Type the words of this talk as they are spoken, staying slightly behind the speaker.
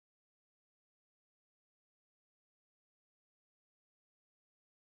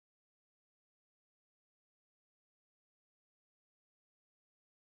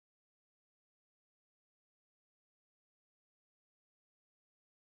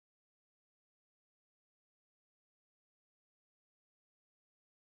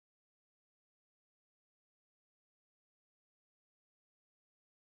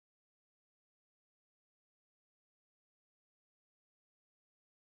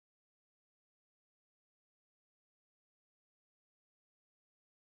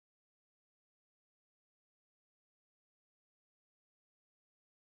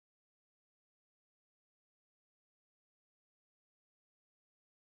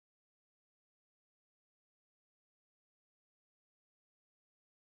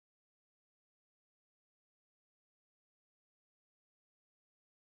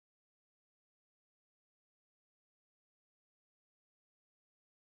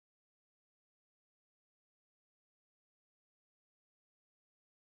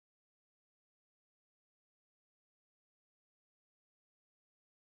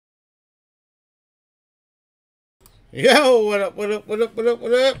Yo, what up, what up, what up, what up,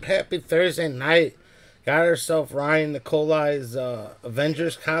 what up? Happy Thursday night. Got ourselves Ryan Niccolai's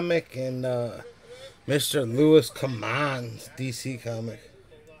Avengers comic and Mr. Lewis Command's DC comic.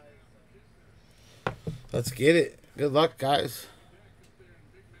 Let's get it. Good luck, guys.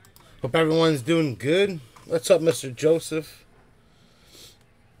 Hope everyone's doing good. What's up, Mr. Joseph?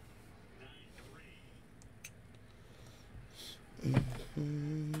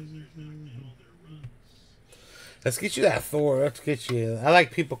 Let's get you that Thor. Let's get you. I like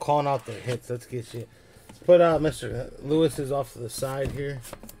people calling out their hits. Let's get you. Let's put Mr. Lewis is off to the side here.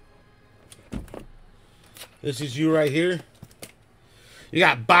 This is you right here. You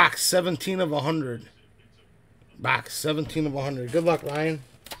got box 17 of 100. Box 17 of 100. Good luck, Ryan.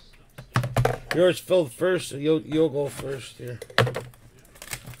 Yours filled first, so you'll go first here.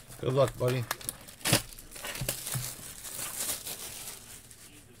 Good luck, buddy.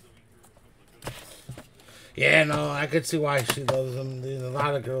 Yeah, no, I could see why she loves him. A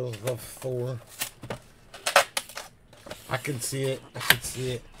lot of girls love Thor. I can see it. I can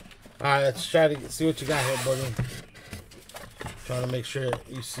see it. Alright, let's try to see what you got here, buddy. Trying to make sure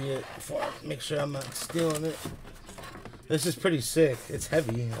you see it before I make sure I'm not stealing it. This is pretty sick. It's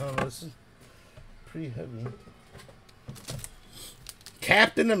heavy. I don't know, this is pretty heavy.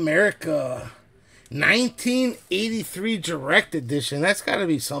 Captain America 1983 Direct Edition. That's got to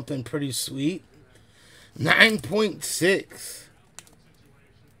be something pretty sweet. 9.6.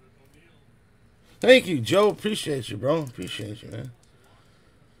 Thank you, Joe. Appreciate you, bro. Appreciate you, man.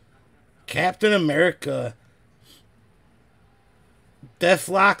 Captain America.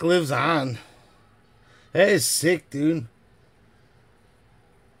 Deathlock lives on. That is sick, dude.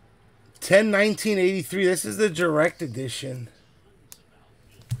 10/19/83. This is the direct edition.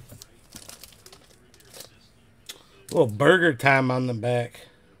 A little burger time on the back.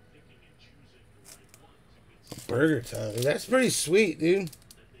 Burger time. That's pretty sweet, dude.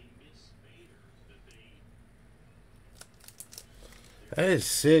 That is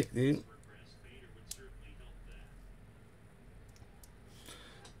sick, dude.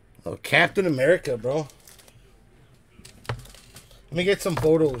 Oh, Captain America, bro. Let me get some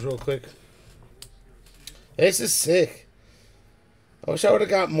photos real quick. This is sick. I wish I would have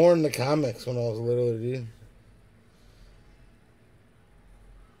got more in the comics when I was little, dude.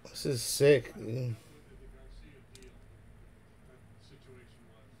 This is sick, dude.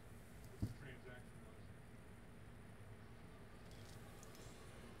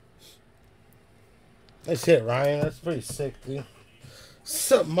 That's it, Ryan. That's pretty sick, dude.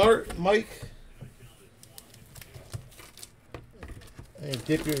 What's up, Mike? Hey,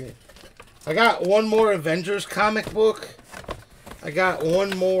 dip your... I got one more Avengers comic book. I got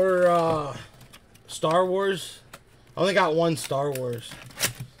one more Star Wars. I only got one Star Wars.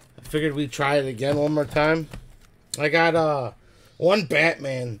 I figured we'd try it again one more time. I got one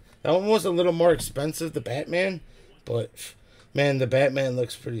Batman. That one was a little more expensive, the Batman. But, man, the Batman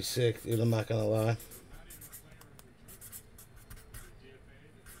looks pretty sick, dude. I'm not going to lie.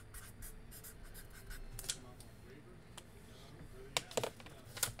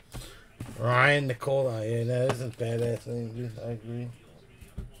 Ryan Niccolai, yeah, that isn't badass name, dude. I agree.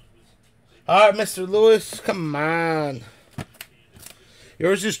 Alright, Mr. Lewis, come on.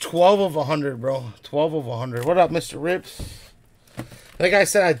 Yours is 12 of 100, bro. 12 of 100. What up, Mr. Rips? Like I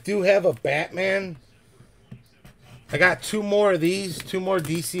said, I do have a Batman. I got two more of these. Two more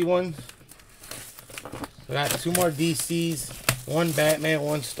DC ones. I got two more DCs. One Batman,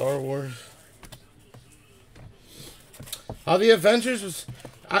 one Star Wars. The Avengers was...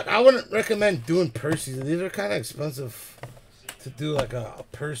 I wouldn't recommend doing Percy's. These are kind of expensive to do like a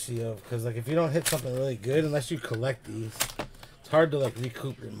Percy of, because like if you don't hit something really good, unless you collect these, it's hard to like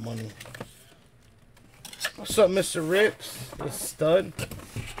recoup your money. What's up, Mr. Rips? This stud.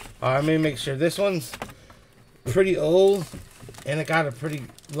 Let me make sure this one's pretty old, and it got a pretty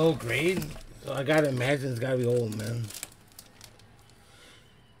low grade, so I gotta imagine it's gotta be old, man.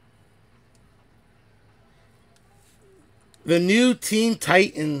 The new Teen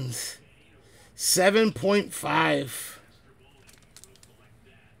Titans, 7.5.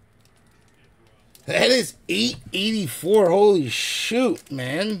 That is 884. Holy shoot,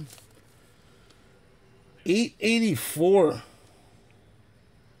 man. 884.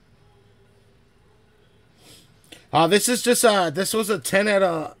 This is just this was a 10 at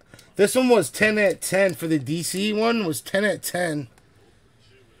a. This one was 10 at 10 for the DC one. Was 10 at 10.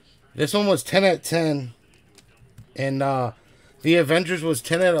 This one was 10 at 10. And the Avengers was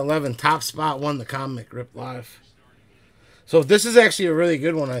 10 at 11. Top Spot won the comic, Rip Live. So this is actually a really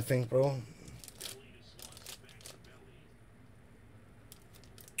good one, I think, bro.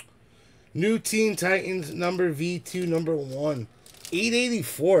 New Teen Titans number V2 number 1.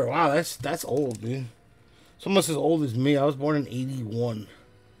 884. Wow, that's old, dude. It's almost as old as me. I was born in 81.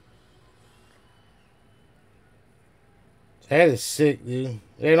 That is sick, dude.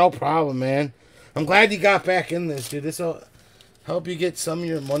 Hey, no problem, man. I'm glad you got back in this, dude. This will help you get some of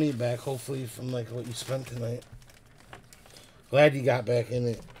your money back, hopefully, from like what you spent tonight. Glad you got back in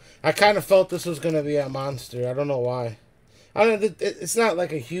it. I kind of felt this was gonna be a monster. I don't know why. I don't know. It's not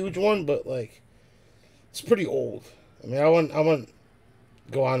like a huge one, but like it's pretty old. I mean, I wouldn't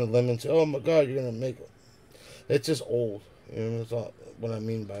go on a limb and say, "Oh my God, you're gonna make it." It's just old. You know, that's all what I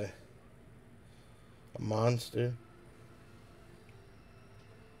mean by a monster.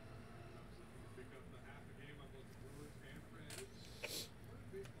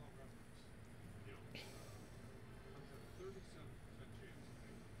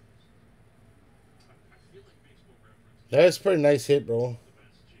 That's a pretty nice hit, bro.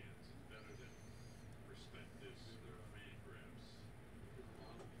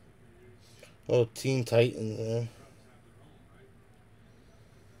 Oh, Teen Titans, man.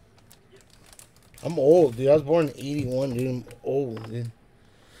 I'm old, dude. I was born in 81, dude. I'm old, dude.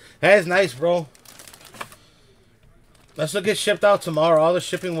 That is nice, bro. This will get shipped out tomorrow. All the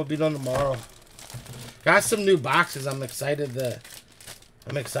shipping will be done tomorrow. Got some new boxes. I'm excited to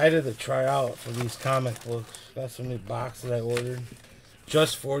try out for these comic books. Got some new boxes I ordered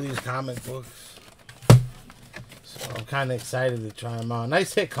just for these comic books. So I'm kind of excited to try them out.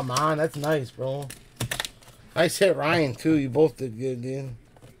 Nice hit, come on. That's nice, bro. Nice hit, Ryan, too. You both did good, dude.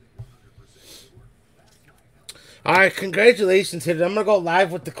 Alright, congratulations, hit it. I'm going to go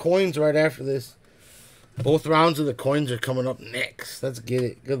live with the coins right after this. Both rounds of the coins are coming up next. Let's get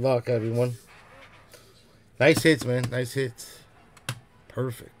it. Good luck, everyone. Nice hits, man. Nice hits.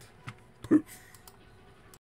 Perfect. Perfect.